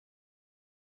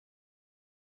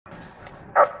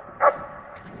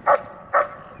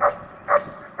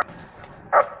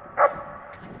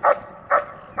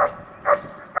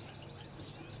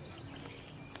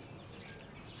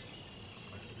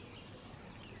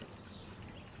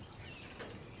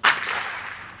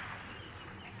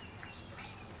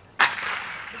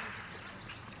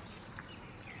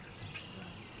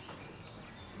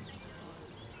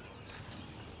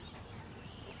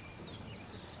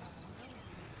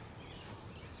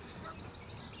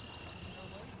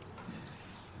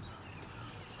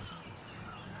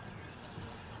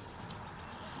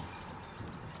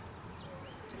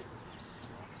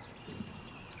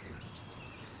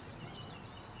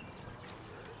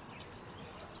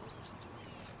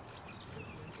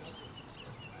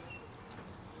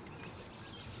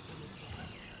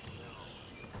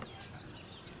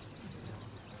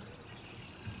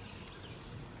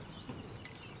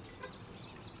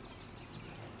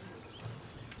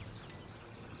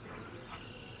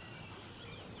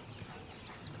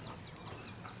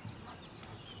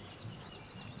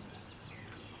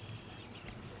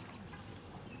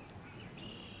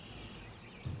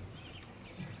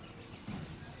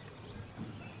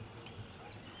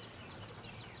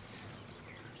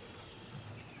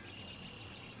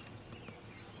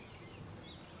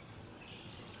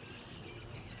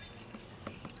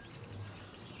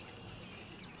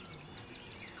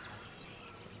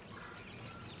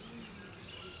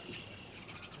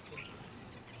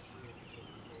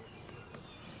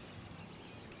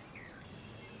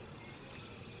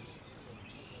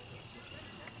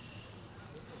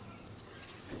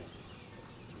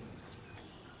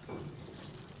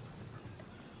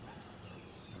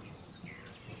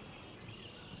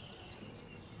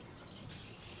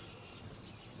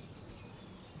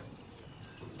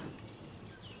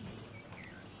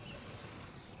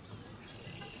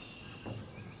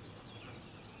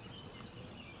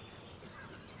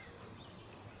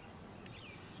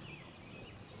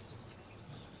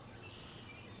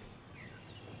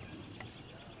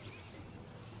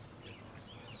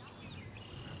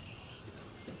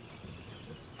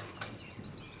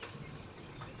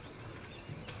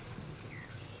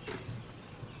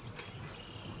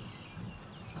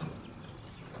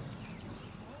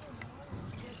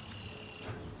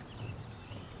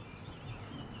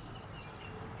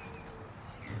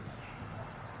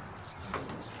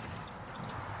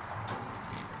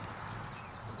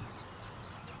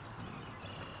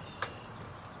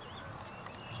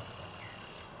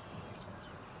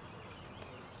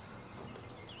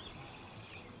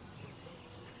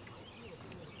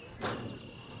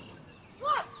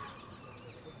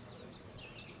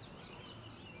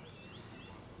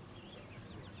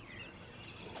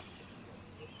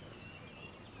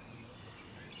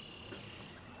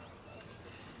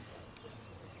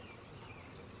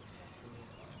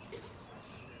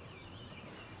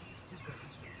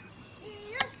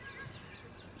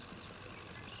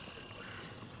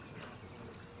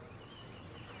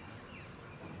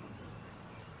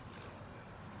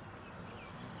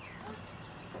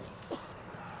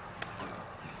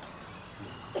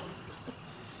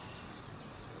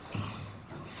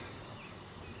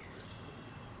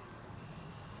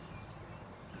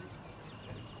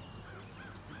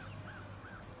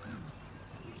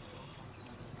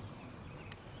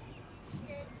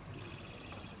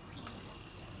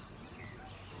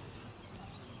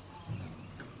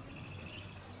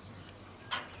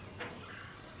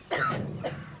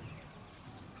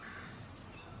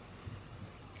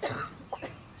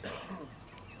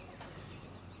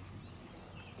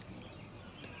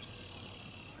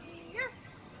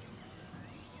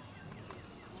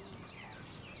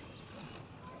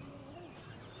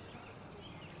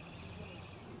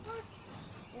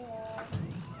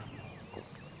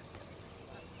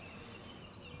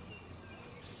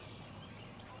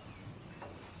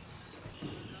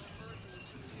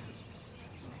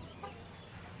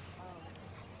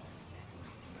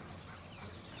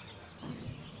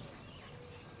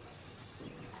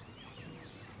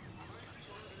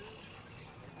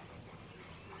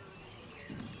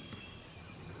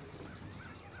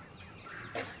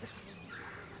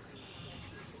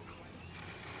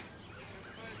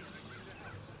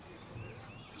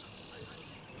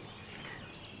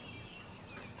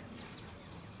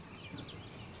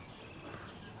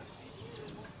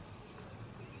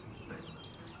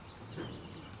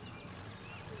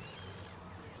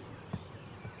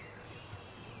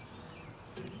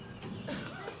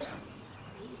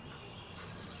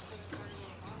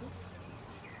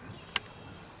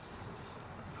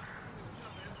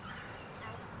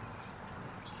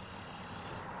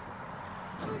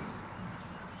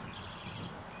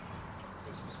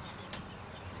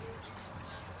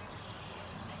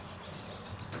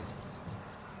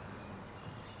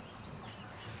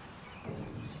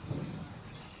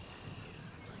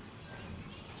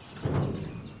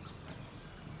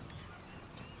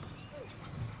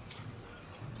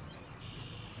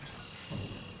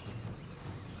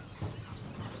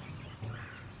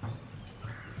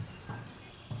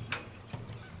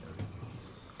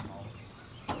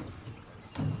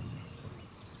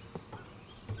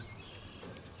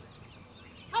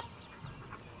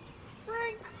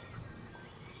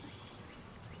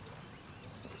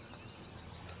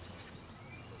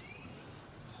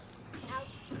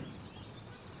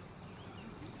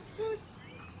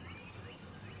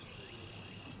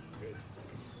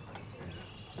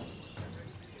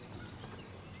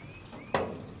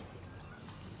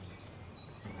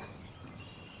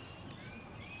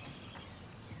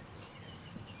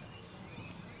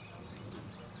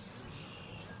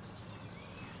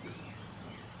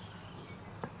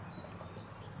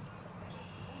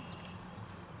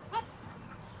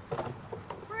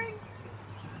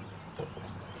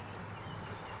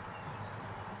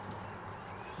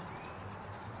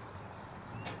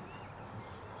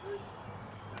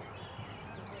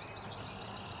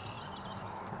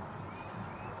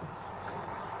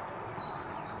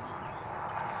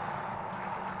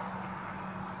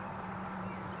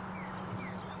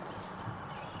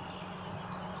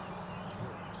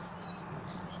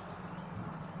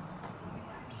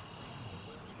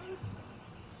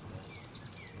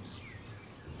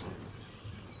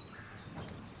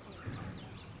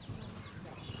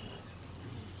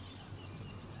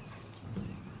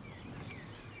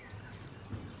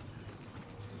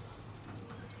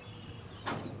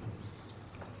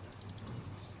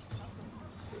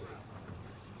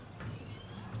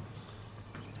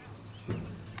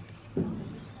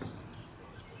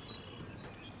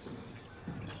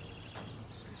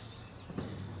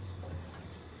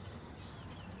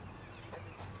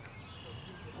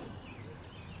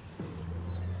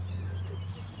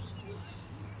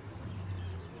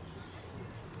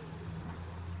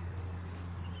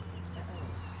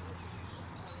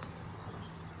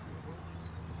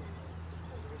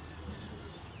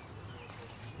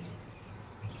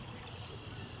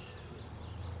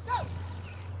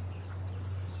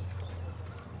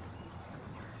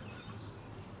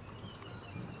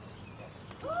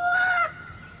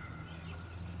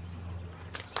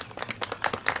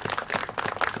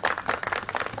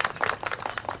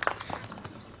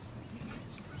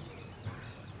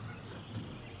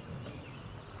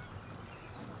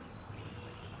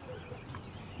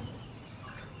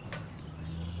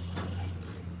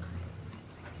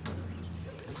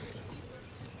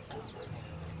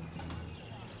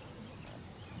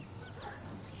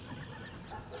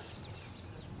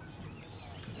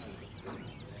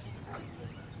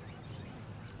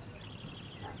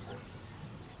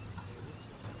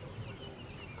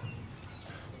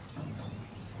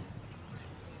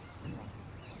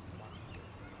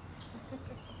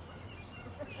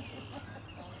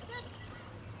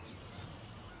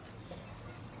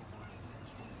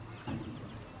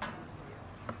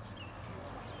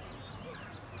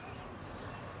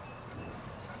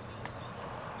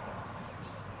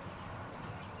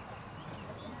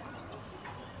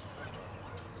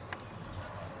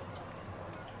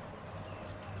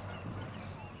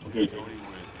Okay, Jody,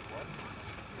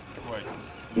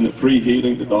 in the free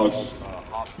heating, the dog's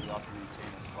hops it up the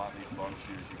routine and slightly bumps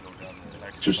you as you go down the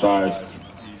exercise.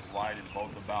 He's wide in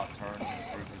both about turns and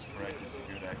the group is correct. It's a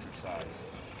good exercise.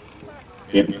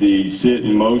 In the sit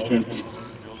in motion,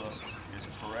 Build-up is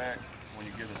correct. When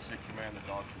you give a sit command, the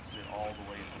dog should sit all the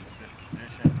way into the sit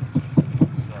position.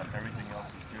 So everything else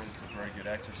is good. It's a very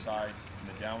good exercise.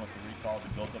 In the down with the recall,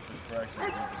 the build-up is correct. When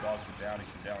you give the dog the down, he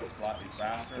should down slightly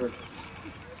faster.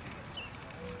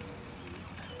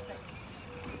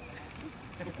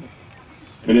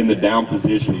 and in the down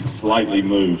position, he slightly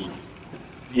moves.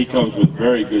 He comes with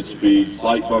very good speed,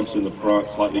 slight bumps in the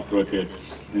front, slightly crooked,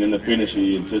 and in the finish,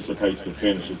 he anticipates the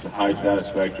finish. It's a high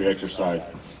satisfactory exercise.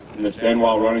 In the stand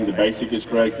while running, the basic is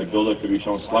correct. The build-up could be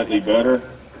shown slightly better.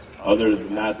 Other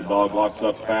than that, the dog locks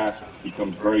up fast,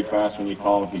 becomes very fast when you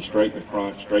call him. He's straight in the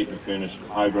front, straight in the finish.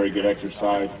 High, very good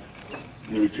exercise.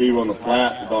 In the retrieval on the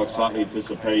flat, the dog slightly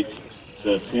anticipates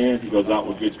the ascent. He goes out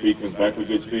with good speed, comes back with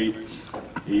good speed.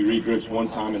 He regrips one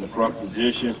time in the front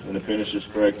position, and the finish is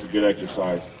correct. It's a good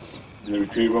exercise. In the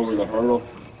retrieval over the hurdle,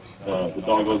 the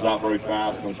dog goes out very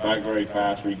fast, comes back very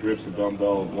fast, regrips the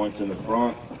dumbbell once in the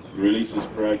front. The release is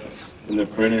correct. In the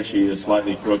finish, he is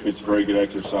slightly crooked. It's a very good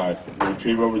exercise. The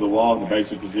retrieval over the wall in the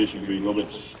basic position can be a little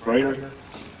bit straighter.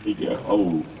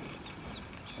 Oh.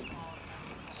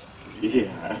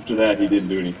 Yeah, after that, he didn't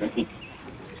do anything.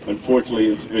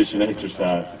 Unfortunately, insufficient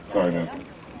exercise. Sorry, man.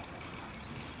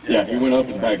 Yeah, he went up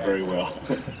and back very well.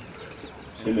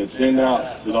 In the send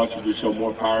out, the dog should just show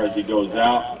more power as he goes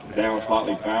out, down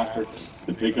slightly faster.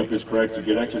 The pickup is correct. It's a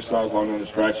good exercise. Long on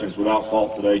distractions without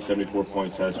fault today. 74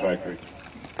 points satisfactory.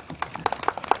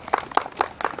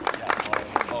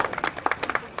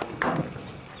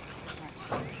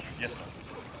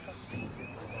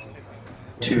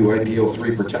 To IPO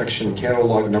 3 protection,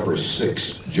 catalog number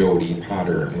 6, Jody,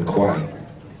 Potter, and Quine.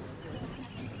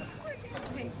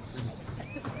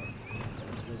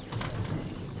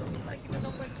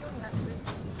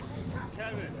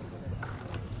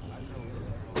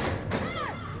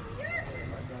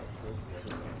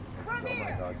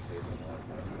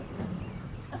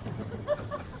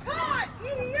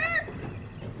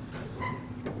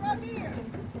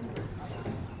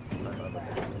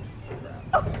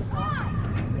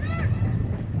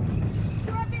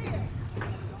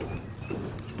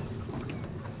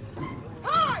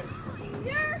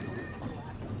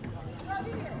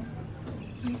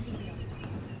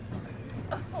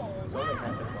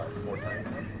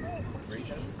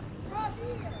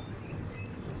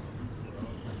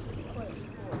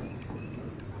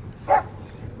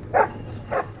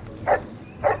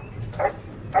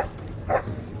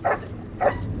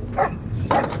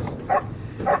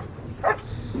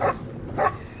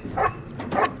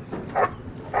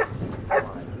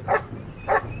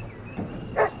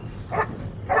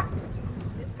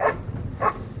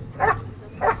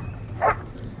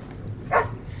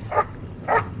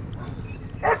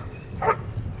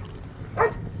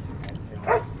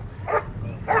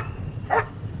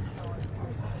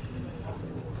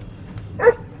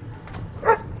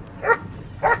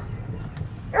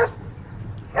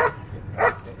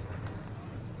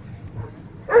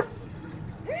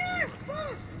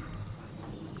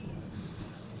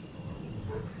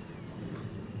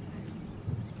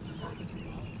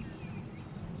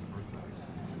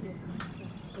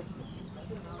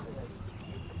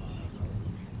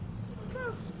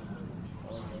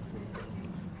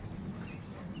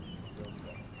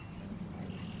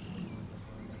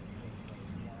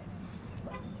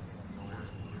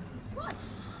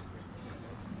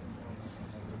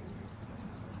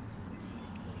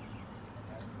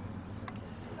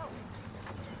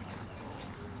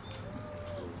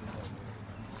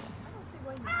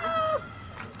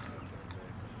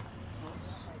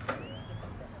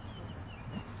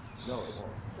 No, it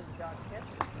won't. Does the dog catch it?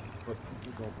 But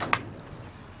you don't move.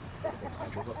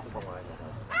 Move up to the line.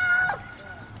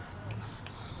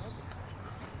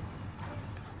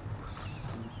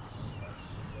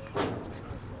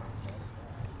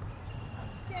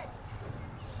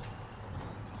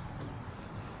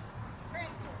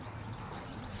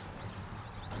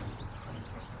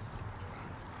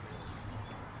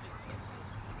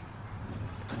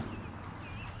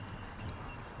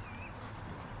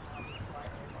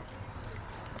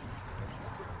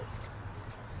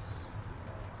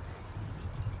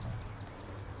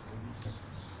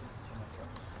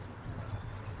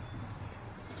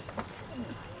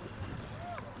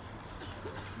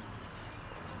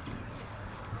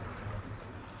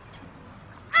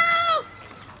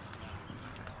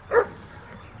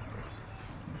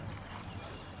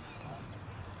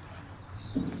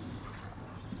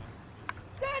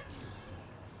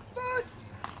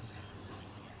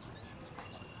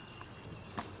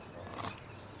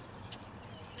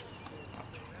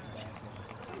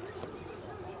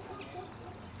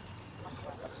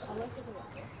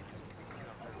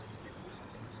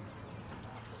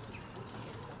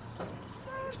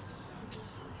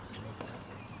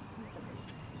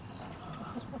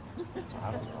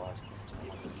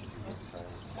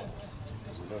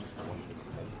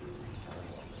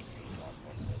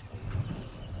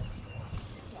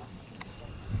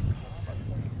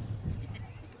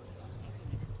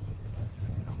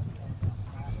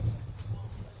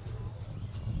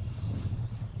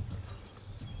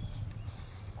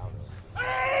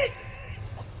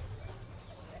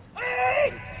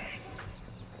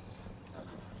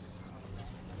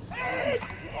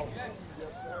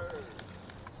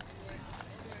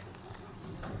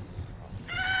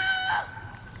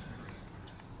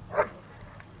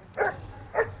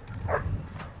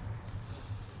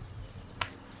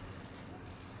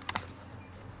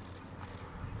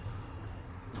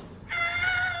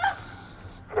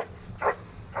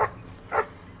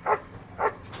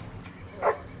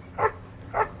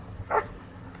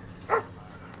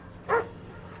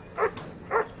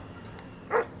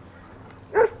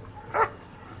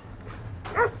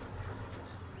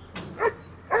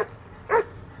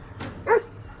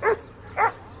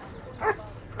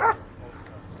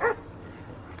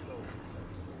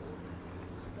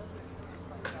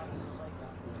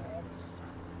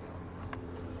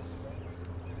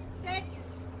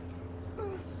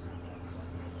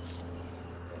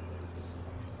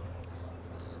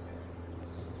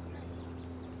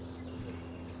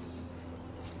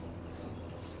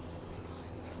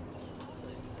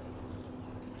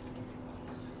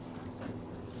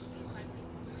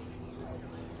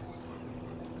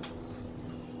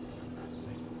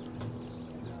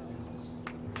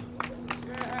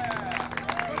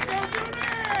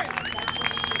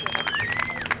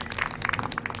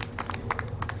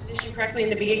 correctly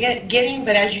in the beginning,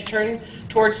 but as you turn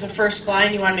towards the first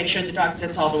blind, you want to make sure the dog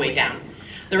sits all the way down.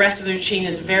 The rest of the routine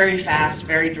is very fast,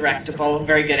 very directable,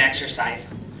 very good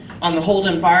exercise. On the hold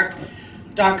and bark,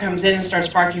 dog comes in and starts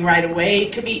barking right away.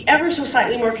 It could be ever so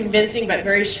slightly more convincing, but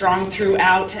very strong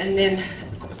throughout, and then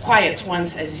quiets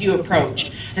once as you approach,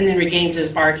 and then regains his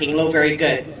barking. Low, very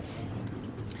good.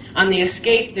 On the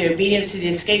escape, the obedience to the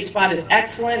escape spot is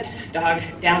excellent. Dog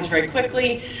downs very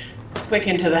quickly. It's quick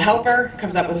into the helper,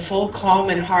 comes up with a full, calm,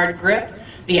 and hard grip.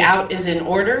 The out is in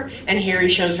order, and here he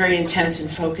shows very intense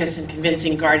and focused and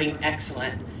convincing guarding,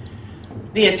 excellent.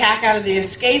 The attack out of the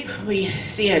escape, we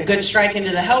see a good strike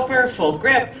into the helper, full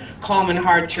grip, calm and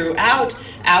hard throughout.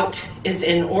 Out is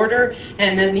in order,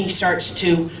 and then he starts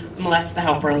to molest the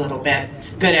helper a little bit.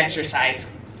 Good exercise.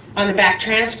 On the back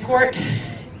transport,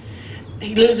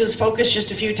 he loses focus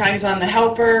just a few times on the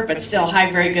helper, but still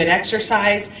high, very good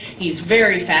exercise. He's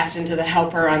very fast into the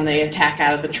helper on the attack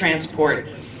out of the transport.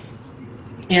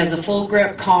 He has a full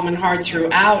grip, calm and hard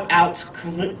throughout, outs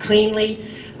cleanly,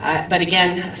 but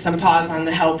again, some pause on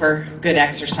the helper, good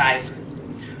exercise.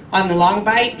 On the long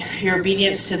bite, your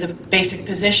obedience to the basic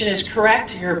position is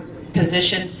correct. Your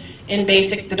position in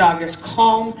basic, the dog is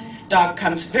calm. Dog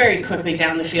comes very quickly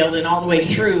down the field and all the way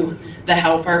through the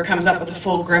helper, comes up with a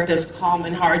full grip, is calm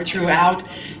and hard throughout,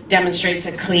 demonstrates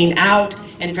a clean out,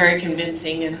 and very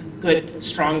convincing and good,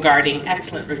 strong guarding.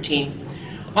 Excellent routine.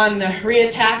 On the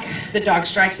re-attack, the dog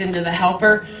strikes into the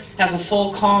helper, has a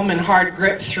full, calm, and hard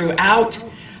grip throughout,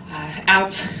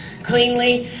 outs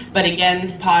cleanly, but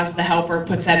again, pause the helper,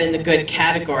 puts that in the good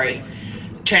category.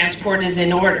 Transport is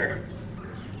in order.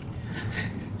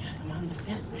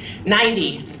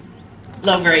 90.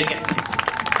 Low, very good.